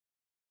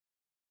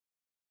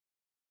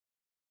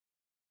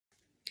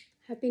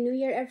Happy New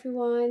Year,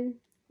 everyone.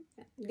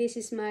 This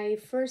is my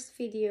first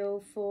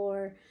video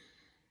for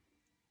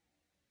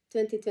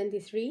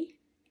 2023,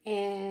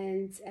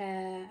 and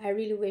I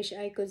really wish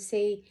I could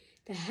say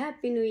the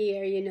Happy New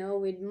Year,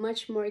 with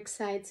much more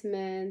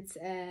excitement.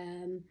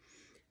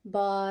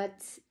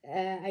 But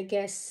I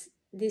guess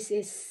this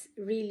is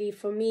really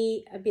for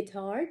me a bit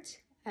hard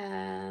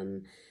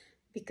um,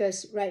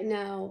 because right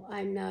now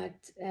I'm not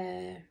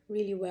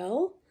really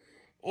well,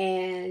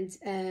 and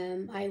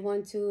I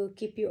want to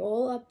keep you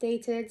all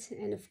updated.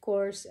 And of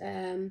course,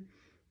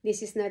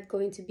 this is not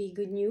going to be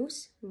good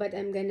news, but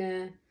I'm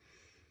gonna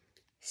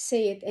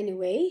say it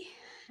anyway.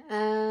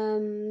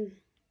 Um,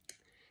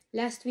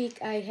 Last week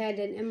I had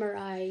an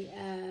MRI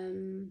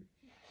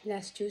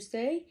last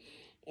Tuesday,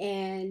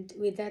 and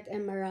with that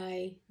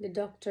MRI, the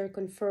doctor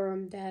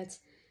confirmed that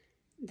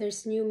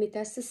there's new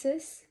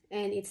metastasis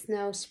and it's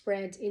now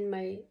spread in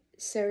my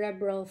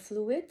cerebral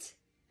fluid.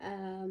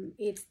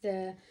 It's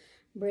the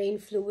brain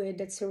fluid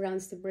that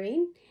surrounds the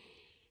brain,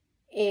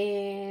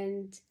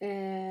 and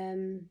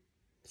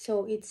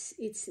so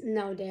it's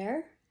now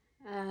there,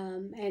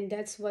 and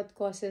that's what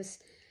causes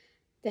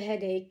the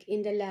headache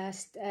in the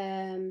last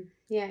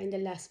in the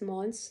last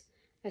months,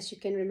 as you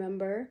can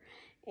remember.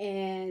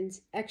 And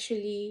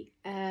actually,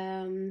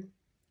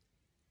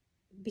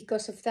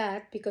 because of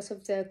that, because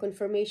of the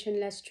confirmation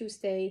last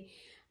Tuesday,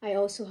 I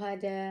also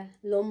had a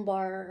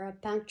lumbar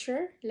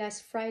puncture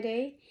last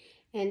Friday,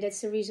 and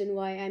that's the reason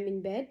why I'm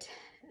in bed.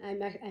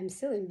 I'm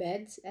still in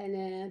bed,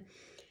 and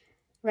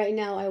right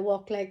now I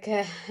walk like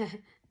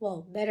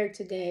well, better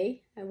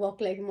today. I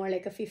walk like more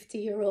like a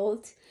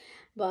 50-year-old.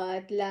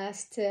 But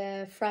last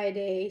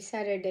Friday,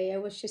 Saturday, I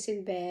was just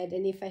in bed,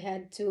 and if I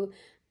had to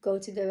go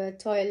to the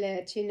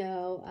toilet,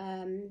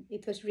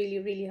 it was really,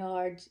 really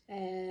hard.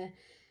 I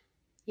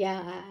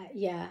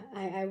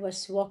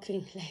was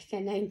walking like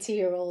a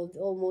 90-year-old,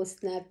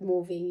 almost not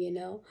moving.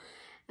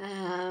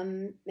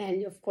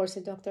 And of course,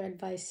 the doctor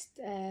advised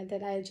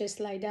that I just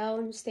lie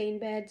down, stay in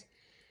bed.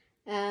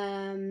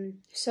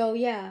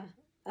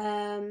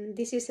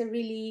 This is a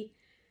really,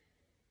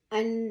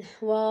 and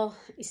well,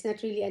 it's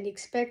not really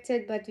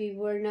unexpected, but we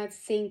were not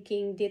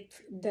thinking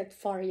that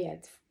far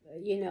yet,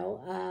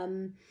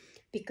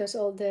 because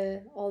all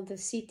the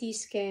CT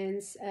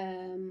scans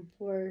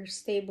were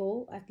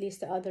stable. At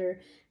least the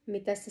other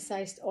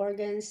metastasized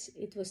organs,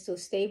 it was still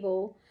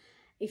stable.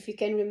 If you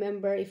can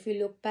remember, if we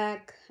look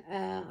back,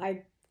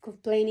 I'm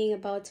complaining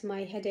about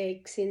my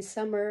headache since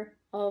summer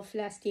of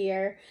last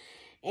year,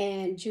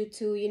 and due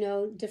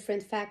to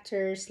different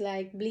factors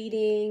like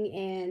bleeding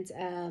and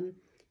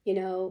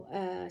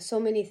so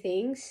many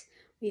things,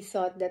 we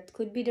thought that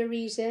could be the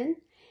reason.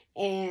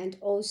 And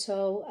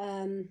also,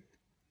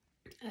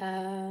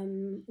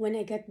 when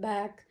I got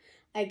back,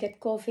 I got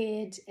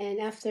COVID, and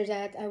after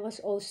that I was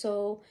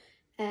also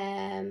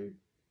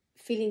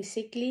feeling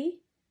sickly,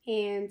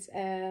 and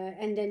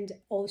then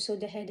also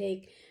the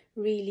headache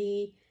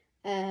really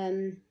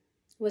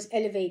was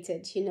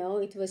elevated.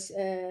 It was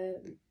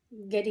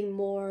getting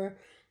more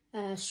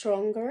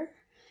stronger,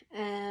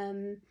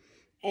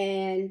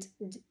 and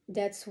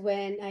that's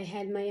when I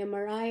had my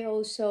MRI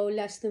also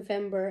last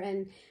November.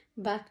 And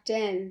back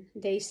then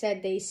they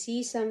said they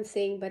see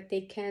something, but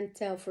they can't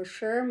tell for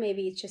sure.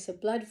 Maybe it's just a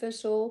blood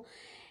vessel.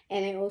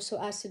 And I also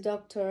asked the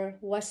doctor,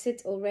 was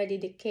it already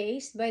the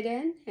case by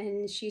then?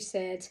 And she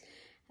said,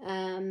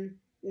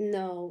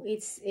 no,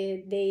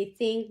 they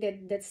think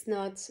that's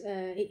not,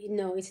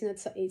 no, it's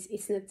not,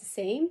 it's not the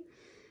same.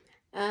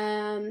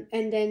 And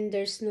then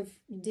there's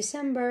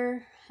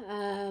December,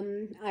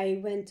 I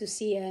went to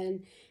see a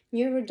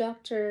neuro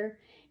doctor,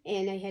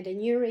 and I had a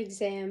neuro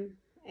exam,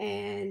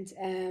 and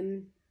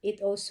it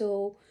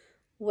also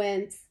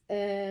went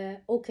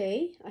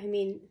okay. I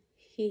mean,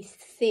 he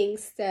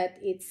thinks that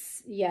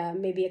it's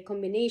maybe a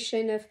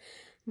combination of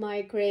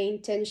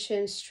migraine,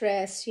 tension,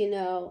 stress,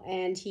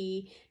 and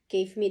he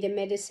gave me the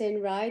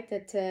medicine, right,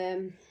 that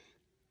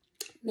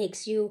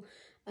makes you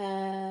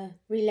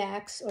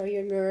relax, or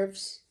your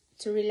nerves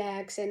to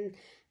relax. And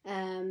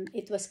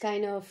it was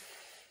kind of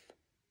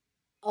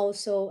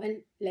also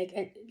and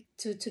like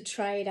to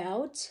try it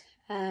out,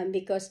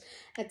 because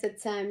at the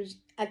time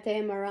at the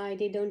MRI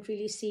they don't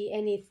really see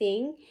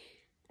anything,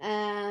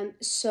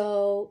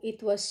 so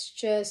it was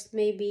just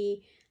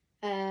maybe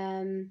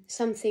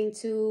something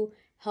to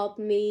help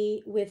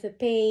me with the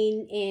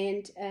pain,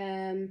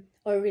 and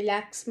or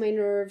relax my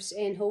nerves,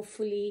 and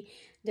hopefully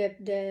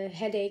the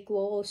headache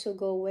will also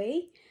go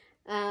away.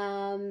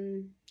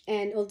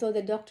 And although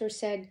the doctor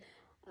said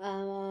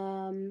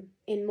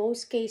in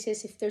most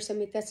cases, if there's a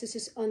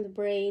metastasis on the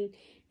brain,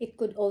 it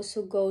could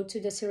also go to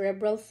the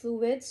cerebral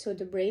fluid, so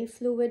the brain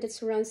fluid that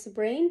surrounds the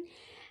brain.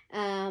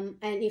 And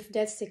if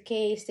that's the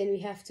case, then we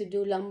have to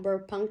do lumbar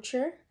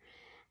puncture.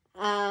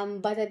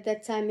 But at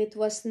that time, it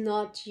was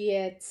not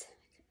yet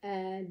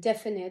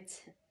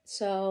definite.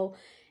 So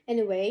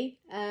anyway,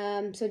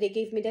 so they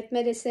gave me that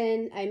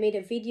medicine. I made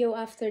a video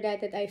after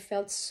that I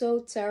felt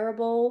so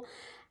terrible.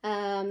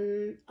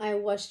 I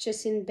was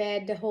just in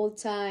bed the whole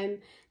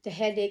time. The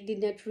headache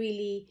did not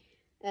really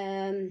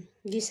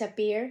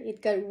disappear.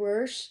 It got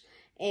worse,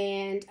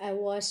 and I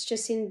was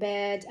just in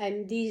bed.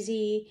 I'm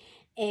dizzy,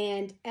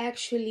 and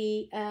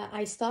actually,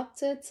 I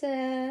stopped at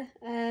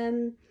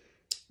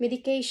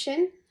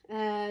medication.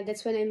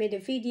 That's when I made a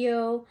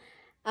video.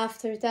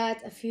 After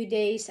that, a few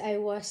days, I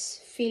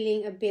was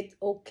feeling a bit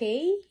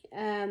okay.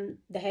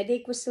 The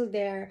headache was still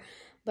there,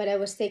 but I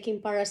was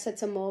taking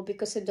paracetamol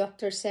because the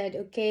doctor said,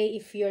 okay,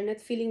 if you're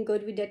not feeling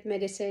good with that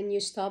medicine, you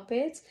stop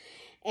it,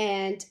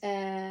 and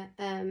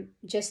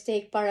just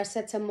take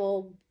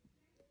paracetamol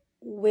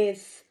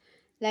with,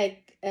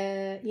 like,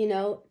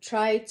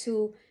 try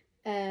to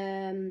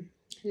um,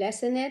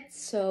 lessen it.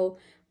 So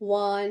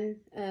one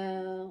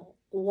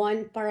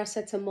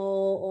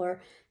paracetamol,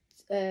 or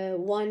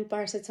one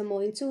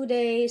paracetamol in 2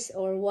 days,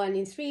 or one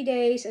in 3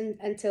 days, and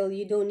until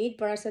you don't need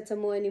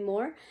paracetamol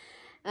anymore,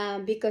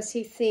 because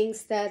he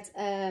thinks that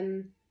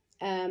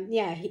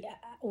yeah,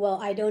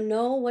 well, I don't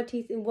know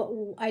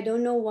I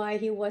don't know why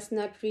he was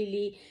not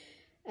really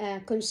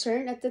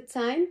concerned at the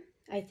time.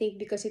 I think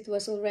because it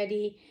was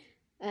already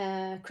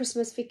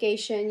Christmas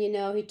vacation.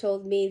 He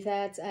told me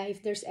that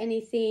if there's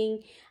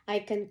anything, I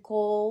can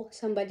call.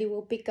 Somebody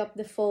will pick up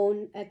the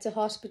phone at the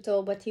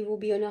hospital, but he will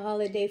be on a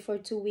holiday for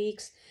 2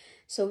 weeks,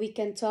 so we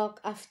can talk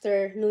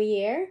after New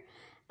Year.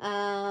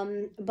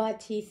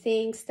 But he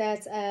thinks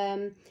that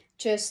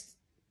just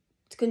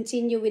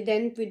continue with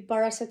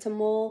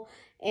paracetamol,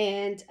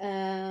 and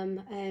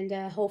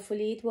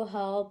hopefully it will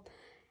help.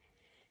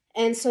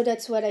 And so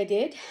that's what I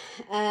did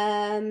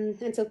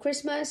until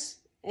Christmas.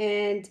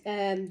 And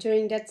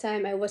during that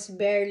time, I was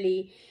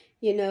barely,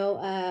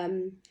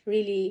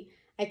 really,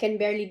 I can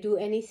barely do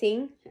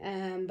anything.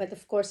 But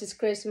of course, it's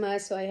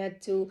Christmas, so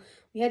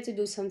we had to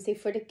do something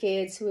for the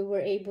kids. We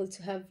were able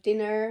to have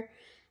dinner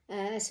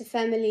as a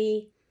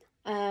family.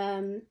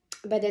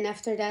 But then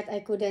after that,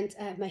 I couldn't,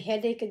 my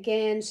headache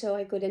again, so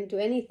I couldn't do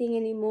anything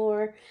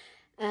anymore.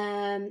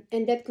 And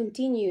that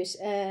continues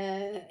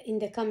in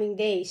the coming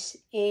days.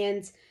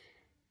 And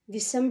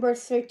December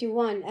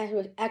 31,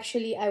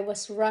 I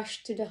was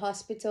rushed to the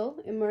hospital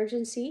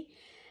emergency,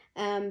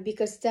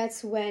 because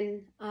that's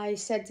when I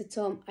said to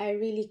Tom, I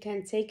really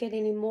can't take it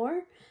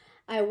anymore.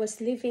 I was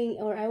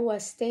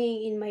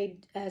staying in my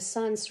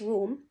son's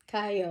room,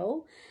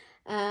 Kaio,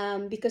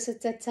 because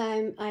at that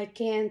time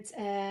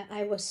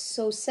I was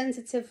so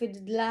sensitive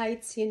with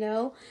lights,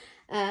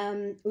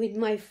 with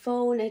my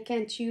phone, I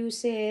can't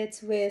use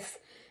it, with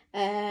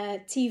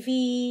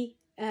TV.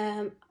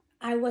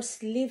 I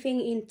was living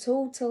in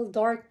total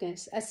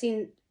darkness, as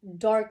in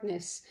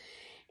darkness.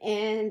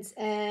 And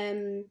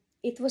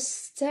it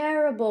was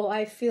terrible.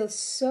 I feel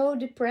so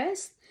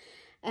depressed.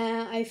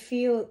 I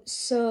feel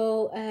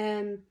so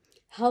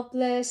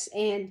helpless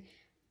and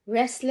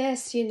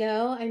restless,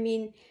 I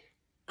mean,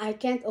 I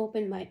can't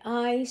open my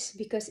eyes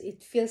because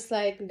it feels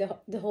like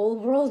the whole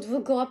world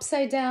will go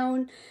upside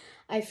down.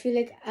 I feel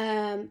like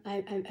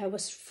I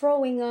was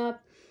throwing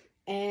up,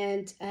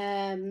 and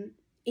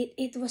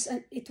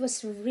it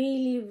was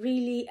really,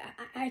 really,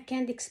 I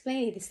can't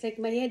explain it. It's like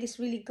my head is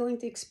really going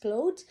to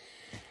explode.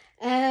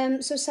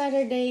 So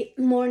Saturday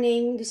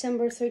morning,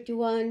 December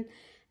 31,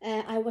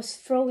 I was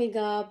throwing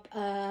up.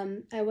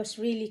 I was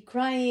really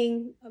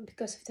crying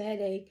because of the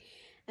headache.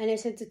 And I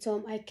said to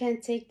Tom, I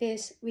can't take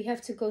this. We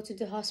have to go to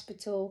the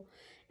hospital.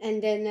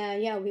 And then,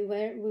 yeah, we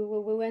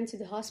went to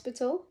the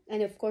hospital.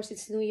 And of course,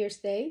 it's New Year's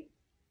Day.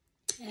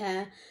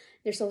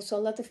 There's also a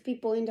lot of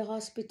people in the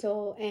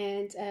hospital,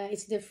 and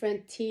it's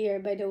different here,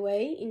 by the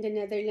way. In the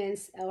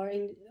Netherlands, or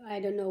in, I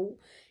don't know,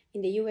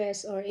 in the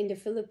US or in the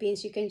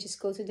Philippines, you can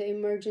just go to the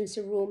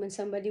emergency room and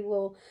somebody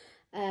will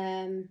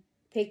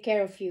take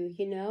care of you,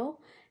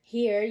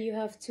 Here, you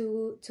have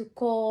to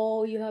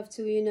call, you have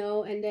to,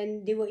 and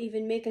then they will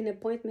even make an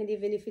appointment,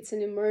 even if it's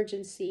an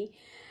emergency.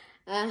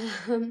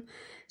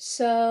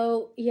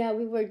 So yeah,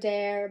 we were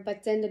there,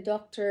 but then the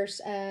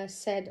doctors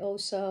said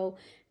also,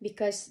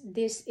 because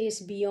this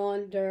is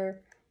beyond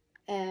their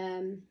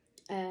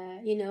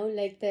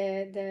like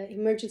the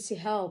emergency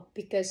help,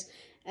 because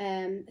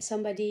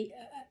somebody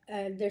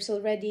there's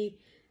already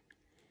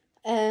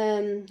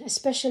a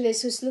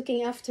specialist who's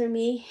looking after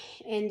me,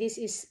 and this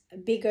is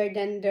bigger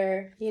than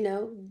their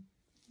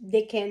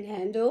they can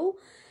handle.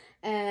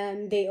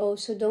 They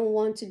also don't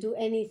want to do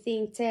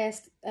anything,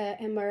 test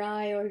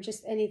MRI or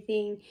just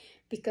anything,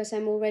 because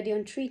I'm already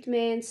on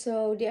treatment,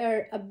 so they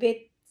are a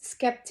bit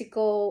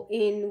skeptical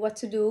in what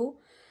to do.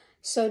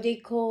 So they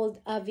called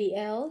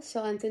AVL,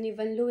 so Anthony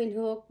van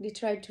Leeuwenhoek. They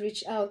tried to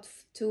reach out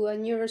to a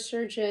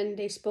neurosurgeon.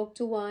 They spoke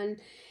to one,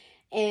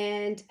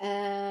 and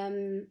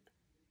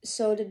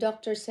so the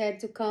doctor said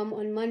to come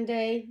on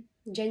Monday,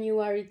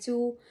 January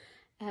 2,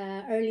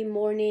 early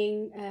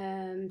morning,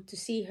 to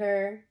see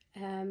her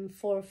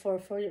for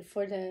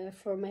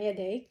my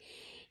headache.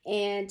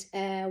 And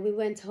we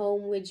went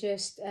home with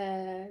just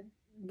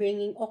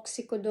bringing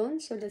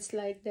oxycodone, so that's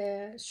like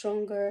the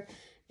stronger,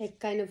 like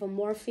kind of a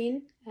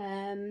morphine.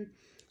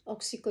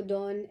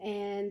 oxycodone,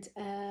 and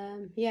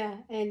yeah,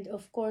 and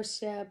of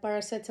course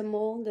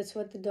paracetamol. That's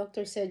what the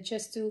doctor said,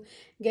 just to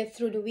get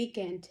through the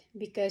weekend,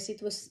 because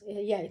it was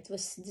yeah, it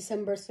was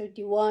December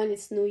 31,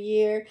 it's New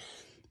Year.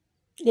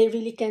 They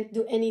really can't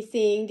do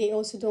anything. They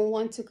also don't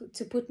want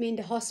to put me in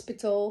the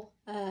hospital,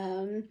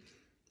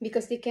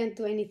 because they can't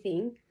do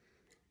anything.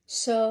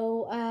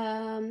 So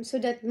so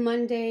that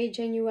Monday,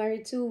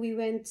 January 2, we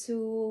went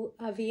to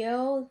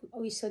AVL.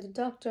 We saw the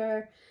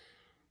doctor,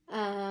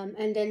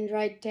 and then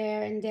right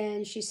there and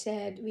then she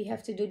said we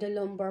have to do the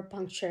lumbar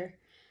puncture,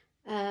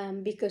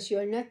 because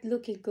you're not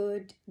looking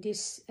good.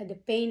 This the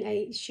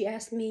pain. She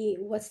asked me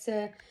what's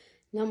the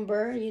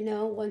number,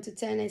 1 to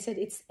 10. I said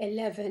it's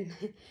 11.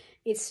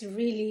 It's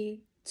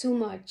really too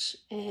much,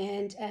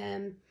 and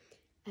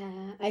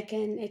I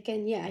can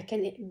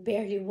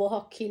barely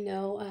walk.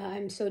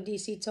 I'm so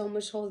dizzy.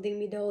 Thomas holding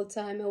me the whole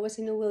time. I was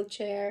in a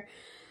wheelchair.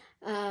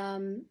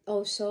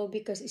 Also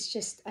because it's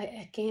just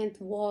I can't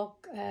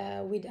walk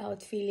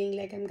without feeling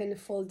like I'm gonna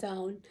fall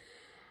down.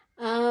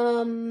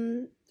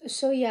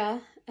 So yeah,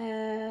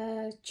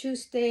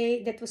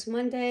 Tuesday, that was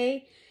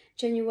Monday,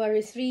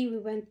 January 3, we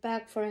went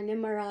back for an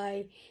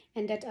MRI,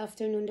 and that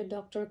afternoon the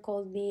doctor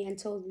called me and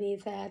told me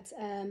that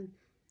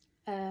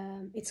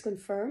it's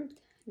confirmed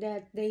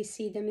that they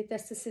see the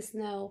metastasis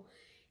now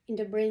in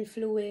the brain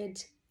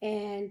fluid,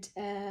 and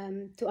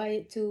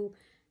to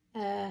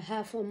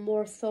have a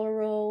more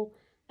thorough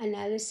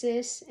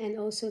analysis, and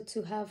also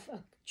to have a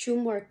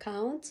tumor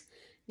count.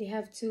 They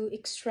have to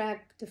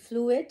extract the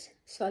fluid,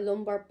 so a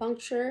lumbar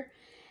puncture,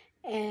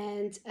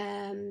 and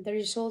the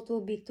result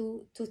will be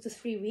two to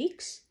 3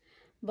 weeks.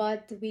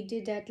 But we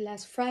did that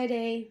last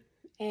Friday,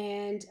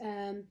 and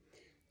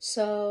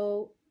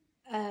so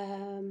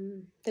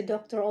the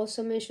doctor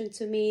also mentioned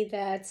to me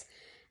that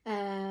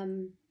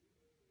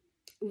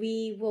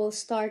we will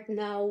start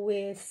now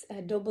with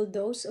a double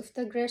dose of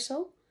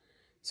Tagrisso.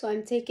 So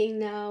I'm taking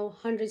now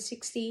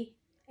 160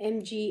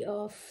 mg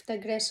of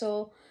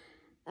Tagrisso,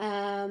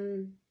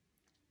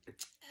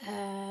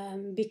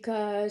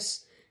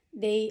 because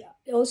they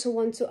also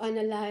want to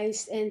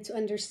analyze and to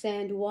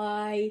understand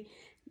why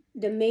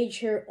the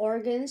major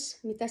organs,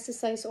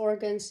 metastasized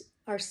organs,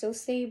 are still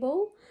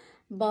stable,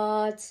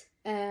 but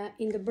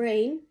in the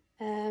brain,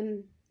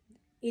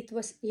 it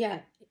was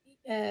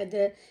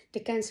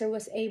the cancer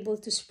was able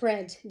to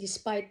spread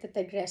despite the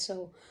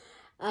Tagrisso.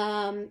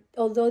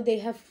 Although they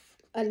have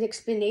an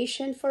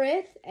explanation for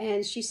it,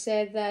 and she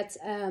said that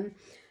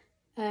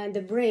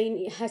the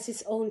brain has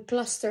its own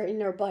cluster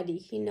in our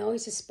body.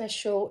 It's a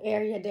special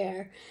area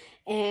there,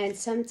 and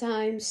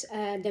sometimes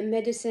the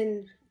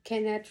medicine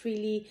cannot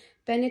really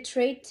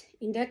penetrate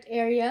in that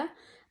area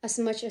as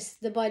much as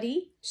the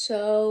body.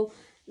 So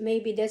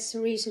maybe that's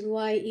the reason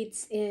why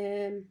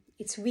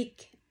it's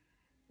weak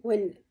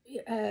when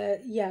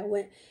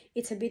when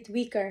it's a bit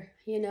weaker,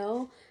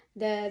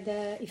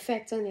 the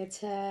effect on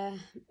it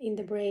in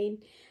the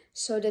brain.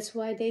 So that's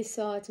why they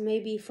thought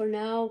maybe for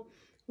now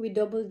we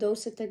double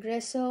dose the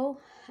Tagrisso,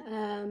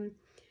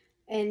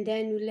 and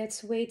then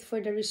let's wait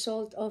for the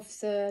result of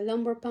the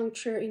lumbar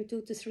puncture in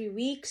 2 to 3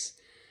 weeks.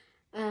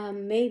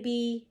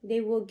 Maybe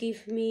they will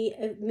give me,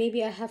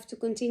 maybe I have to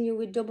continue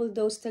with double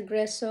dose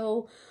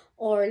Tagrisso,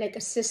 or like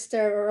a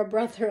sister or a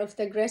brother of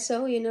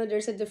Tagrisso.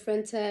 There's a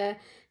different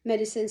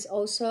medicines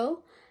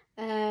also.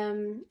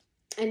 And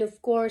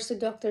of course, the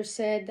doctor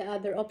said the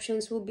other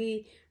options will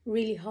be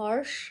really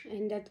harsh,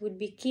 and that would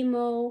be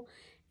chemo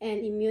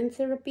and immune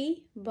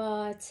therapy.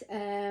 But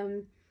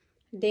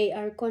they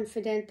are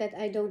confident that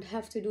I don't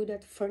have to do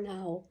that for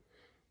now.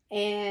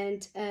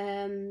 And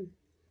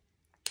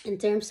in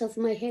terms of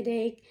my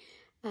headache,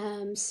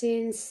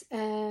 since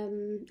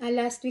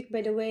last week,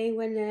 by the way,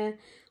 when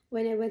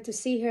I went to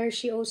see her,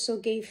 she also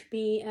gave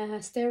me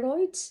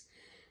steroids,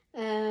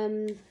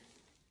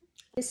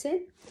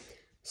 medicine.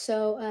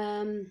 So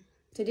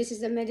this is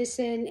the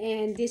medicine,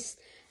 and this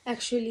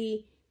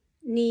actually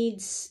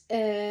needs,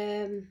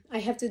 I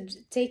have to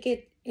take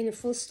it in a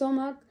full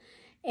stomach,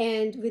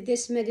 and with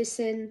this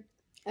medicine,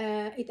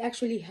 it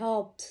actually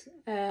helped.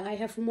 I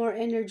have more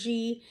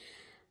energy.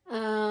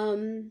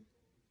 The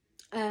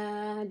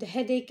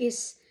headache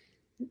is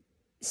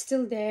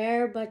still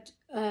there, but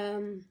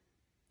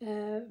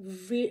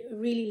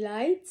really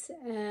light.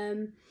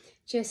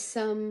 Just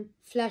some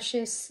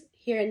flashes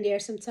here and there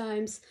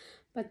sometimes,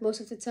 but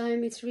most of the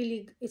time it's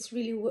really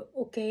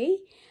okay.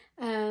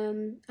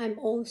 I'm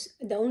also,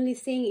 the only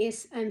thing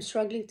is I'm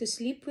struggling to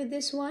sleep with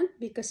this one,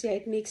 because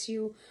it makes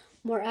you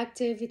more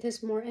active, it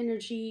has more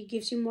energy,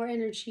 gives you more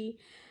energy,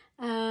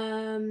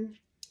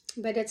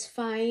 but that's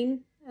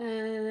fine,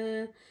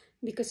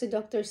 because the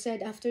doctor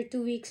said after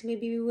 2 weeks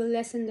maybe we will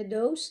lessen the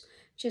dose,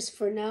 just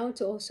for now,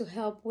 to also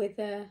help with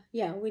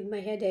with my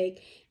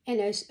headache. And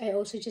I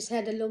also just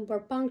had a lumbar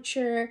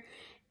puncture,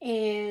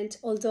 and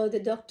although the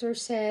doctor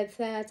said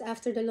that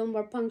after the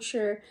lumbar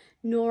puncture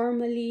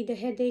normally the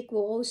headache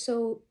will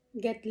also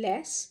get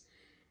less,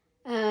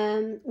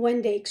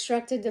 when they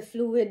extracted the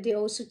fluid, they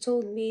also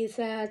told me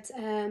that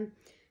I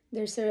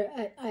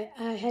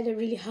had a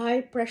really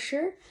high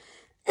pressure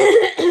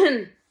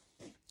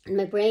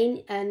My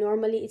brain,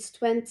 normally it's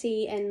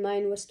 20 and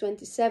mine was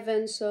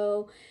 27,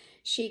 so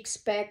she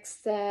expects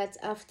that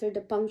after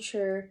the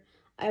puncture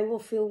I will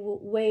feel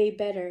way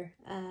better,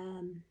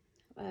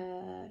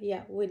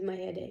 yeah, with my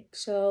headache.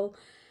 So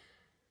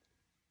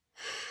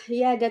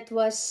yeah, that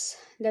was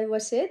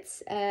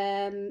it.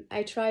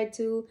 I tried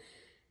to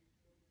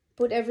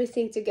put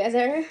everything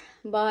together,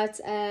 but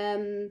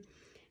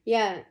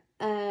yeah,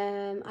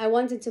 I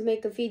wanted to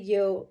make a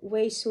video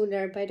way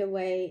sooner, by the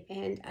way,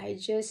 and I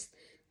just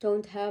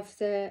don't have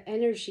the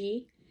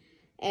energy.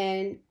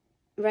 And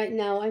right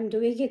now I'm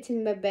doing it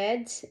in my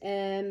bed.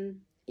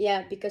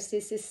 Yeah, because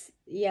this is,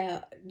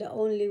 yeah, the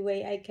only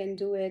way I can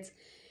do it,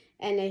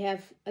 and I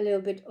have a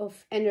little bit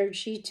of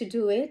energy to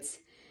do it.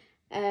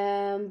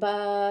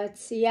 But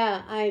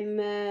yeah, I'm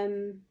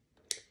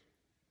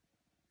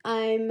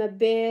a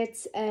bit,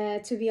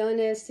 to be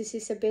honest, this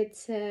is a bit,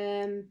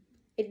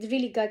 it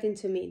really got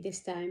into me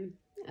this time.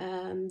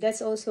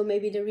 That's also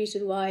maybe the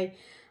reason why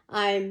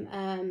I'm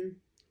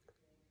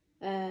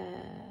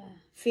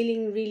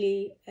feeling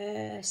really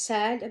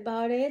sad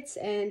about it.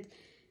 And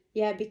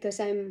yeah, because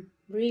I'm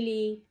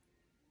really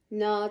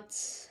not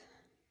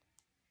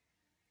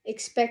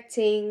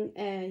expecting,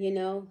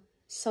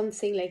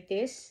 something like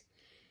this.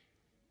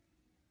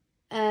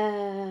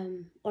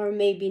 Or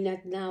maybe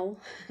not now.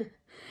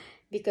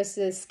 Because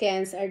the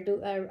scans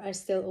are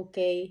still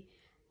okay.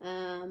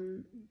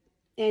 Um,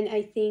 and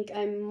I think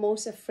I'm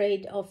most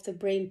afraid of the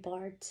brain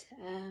part,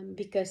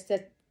 because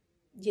that,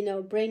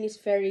 brain is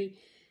very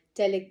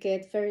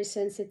delicate, very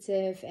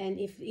sensitive, and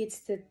if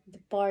it's the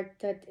part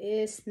that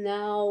is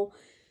now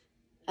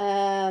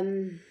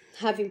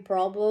having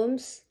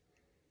problems,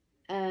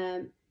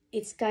 um,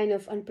 it's kind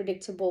of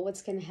unpredictable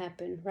what's going to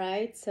happen,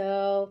 right?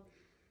 So,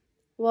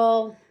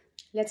 well,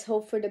 let's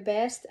hope for the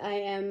best. I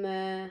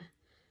am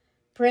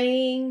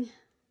praying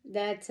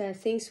that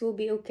things will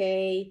be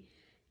okay,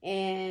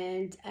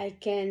 and I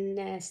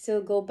can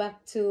still go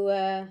back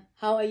to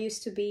how I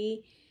used to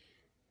be,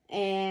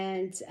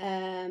 and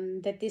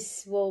that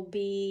this will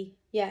be,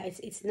 yeah,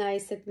 it's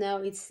nice that now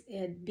it's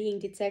being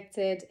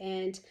detected,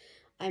 and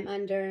I'm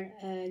under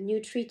new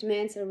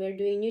treatments, or we're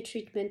doing new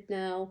treatment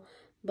now,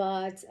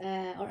 but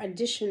or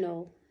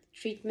additional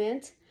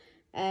treatment,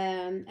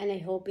 and I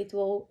hope it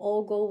will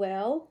all go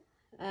well.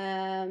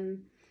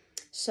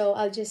 So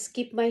I'll just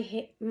keep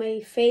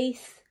my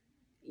faith,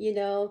 you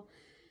know,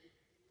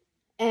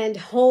 and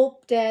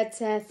hope that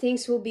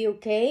things will be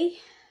okay,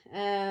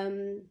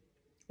 um,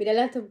 with a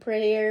lot of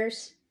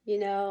prayers,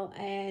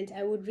 and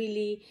I would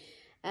really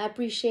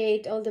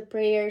appreciate all the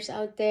prayers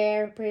out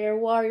there, prayer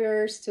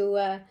warriors,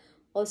 to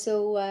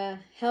also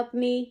help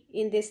me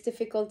in these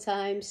difficult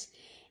times.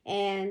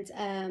 And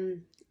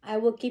I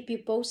will keep you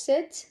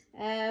posted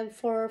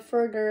for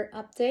further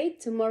update.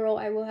 Tomorrow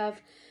I will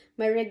have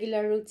my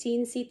regular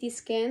routine CT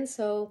scan,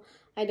 so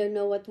I don't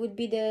know what would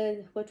be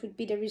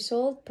the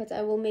result, but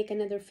I will make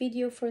another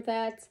video for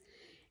that.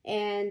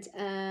 And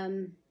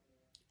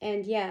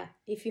yeah,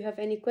 if you have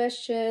any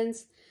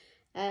questions,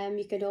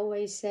 you can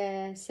always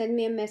send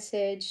me a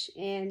message.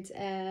 And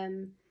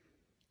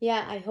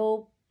yeah, I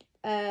hope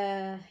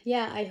I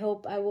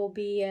will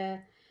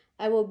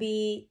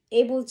be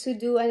able to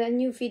do a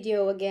new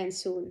video again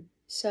soon.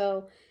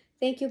 So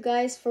thank you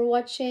guys for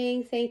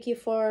watching. Thank you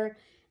for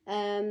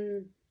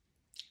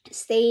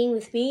staying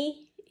with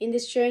me in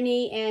this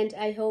journey, and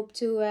I hope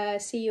to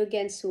see you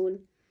again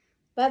soon.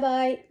 Bye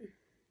bye.